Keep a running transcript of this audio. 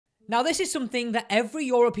Now, this is something that every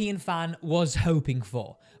European fan was hoping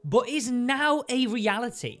for, but is now a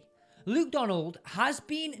reality. Luke Donald has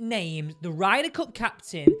been named the Ryder Cup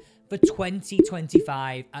captain for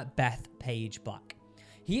 2025 at Bethpage Black.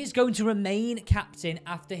 He is going to remain captain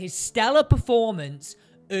after his stellar performance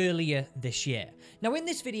earlier this year. Now, in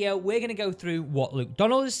this video, we're going to go through what Luke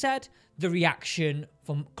Donald has said, the reaction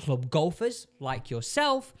from club golfers like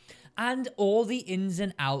yourself, and all the ins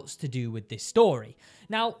and outs to do with this story.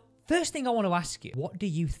 Now, first thing I want to ask you, what do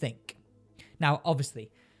you think? Now, obviously,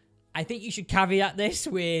 I think you should caveat this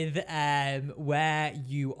with where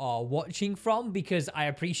you are watching from, because I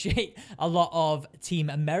appreciate a lot of Team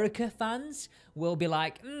America fans will be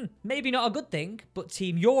like, maybe not a good thing, but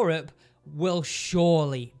Team Europe will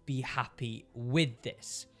surely be happy with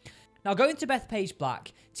this. Now, going to Bethpage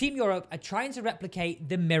Black, Team Europe are trying to replicate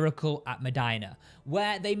the miracle at Medina,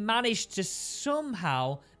 where they managed to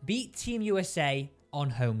somehow beat Team USA on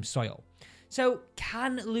home soil. So,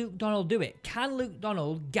 can Luke Donald do it? Can Luke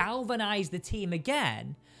Donald galvanize the team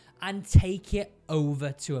again and take it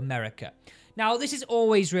over to America? Now, this is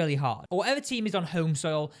always really hard. Whatever team is on home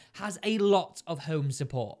soil has a lot of home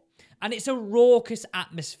support, and it's a raucous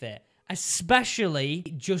atmosphere, especially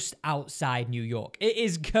just outside New York. It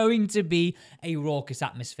is going to be a raucous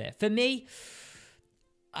atmosphere. For me,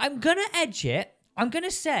 I'm going to edge it. I'm going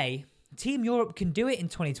to say Team Europe can do it in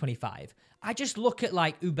 2025. I just look at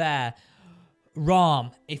like Hubert,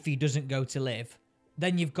 Rahm, if he doesn't go to live.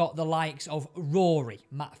 Then you've got the likes of Rory,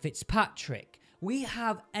 Matt Fitzpatrick. We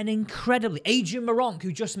have an incredibly... Adrian Meronk,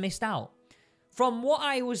 who just missed out. From what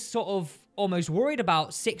I was sort of almost worried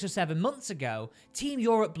about 6 or 7 months ago, Team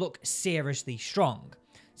Europe look seriously strong.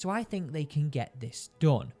 So I think they can get this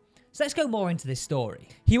done. So let's go more into this story.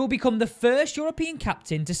 He will become the first European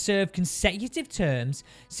captain to serve consecutive terms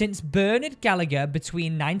since Bernard Gallagher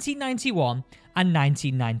between 1991 and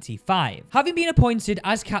 1995. Having been appointed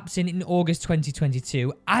as captain in August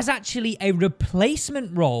 2022 as actually a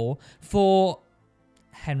replacement role for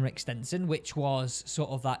Henrik Stenson, which was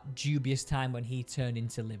sort of that dubious time when he turned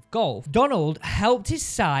into Live Golf. Donald helped his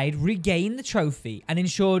side regain the trophy and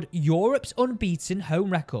ensured Europe's unbeaten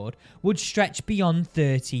home record would stretch beyond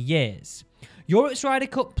 30 years. Europe's Ryder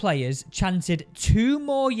Cup players chanted 2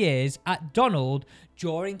 more years at Donald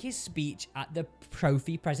during his speech at the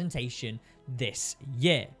trophy presentation this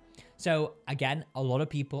year. So, again, a lot of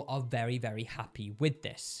people are very, very happy with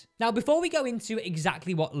this. Now, before we go into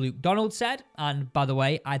exactly what Luke Donald said, and by the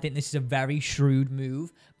way, I think this is a very shrewd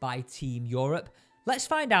move by Team Europe, let's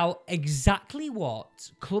find out exactly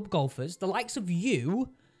what club golfers, the likes of you,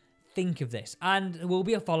 think of this. And there will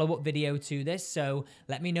be a follow-up video to this, so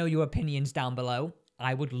let me know your opinions down below.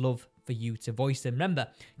 I would love for you to voice them. Remember,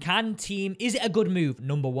 is it a good move?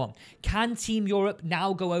 Number 1. Can Team Europe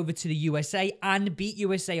now go over to the USA and beat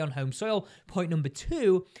USA on home soil? Point number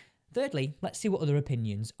 2. Thirdly, let's see what other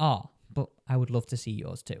opinions are. But I would love to see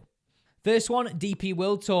yours too. First one, DP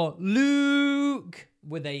World Tour. Luke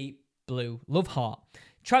with a blue love heart.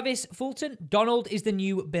 Travis Fulton, Donald is the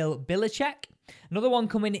new Bill Belichick. Another one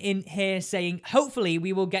coming in here saying, hopefully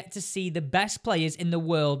we will get to see the best players in the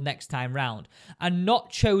world next time round and not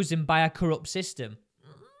chosen by a corrupt system.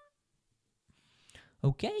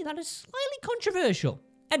 Okay, that is slightly controversial.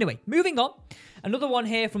 Anyway, moving on. Another one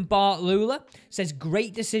here from Bart Lula says,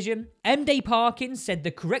 great decision. M.D. Parkins said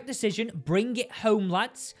the correct decision. Bring it home,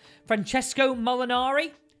 lads. Francesco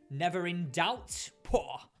Molinari, never in doubt.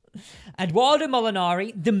 Poor. Eduardo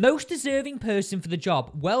Molinari, the most deserving person for the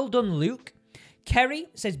job. Well done, Luke. Kerry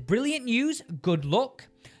says, brilliant news, good luck.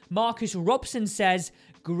 Marcus Robson says,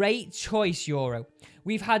 great choice, Euro.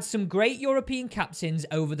 We've had some great European captains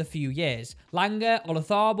over the few years. Langer,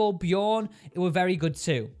 Olazabal, Bjorn, it were very good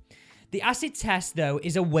too. The acid test, though,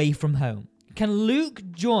 is away from home. Can Luke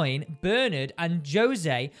join Bernard and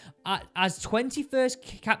Jose as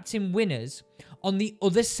 21st captain winners on the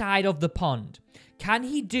other side of the pond? Can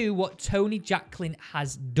he do what Tony Jacklin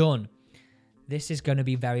has done? This is going to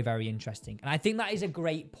be very, very interesting. And I think that is a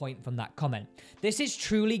great point from that comment. This is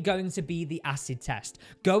truly going to be the acid test.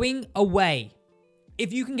 Going away.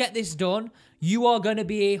 If you can get this done, you are going to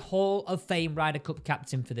be a Hall of Fame Ryder Cup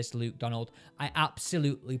captain for this Luke Donald. I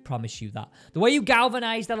absolutely promise you that. The way you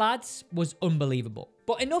galvanized the lads was unbelievable.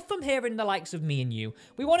 But enough from hearing the likes of me and you.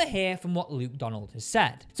 We want to hear from what Luke Donald has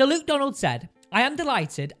said. So Luke Donald said, I am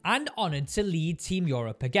delighted and honoured to lead Team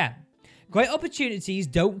Europe again. Great opportunities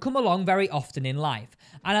don't come along very often in life,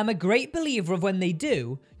 and I'm a great believer of when they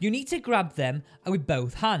do, you need to grab them with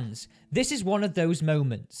both hands. This is one of those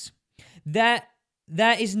moments.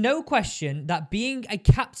 There is no question that being a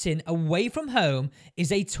captain away from home is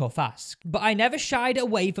a tough ask, but I never shied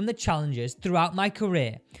away from the challenges throughout my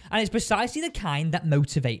career, and it's precisely the kind that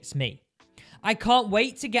motivates me. I can't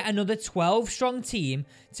wait to get another 12-strong team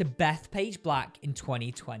to Beth Page Black in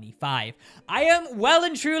 2025. I am well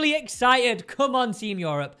and truly excited. Come on, Team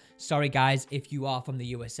Europe. Sorry, guys, if you are from the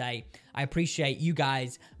USA. I appreciate you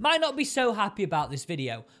guys might not be so happy about this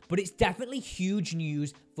video, but it's definitely huge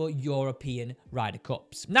news for European Ryder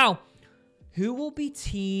Cups. Now, who will be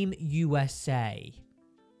Team USA?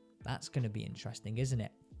 That's going to be interesting, isn't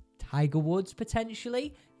it? Tiger Woods,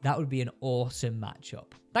 potentially? That would be an awesome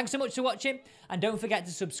matchup. Thanks so much for watching, and don't forget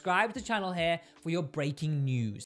to subscribe to the channel here for your breaking news.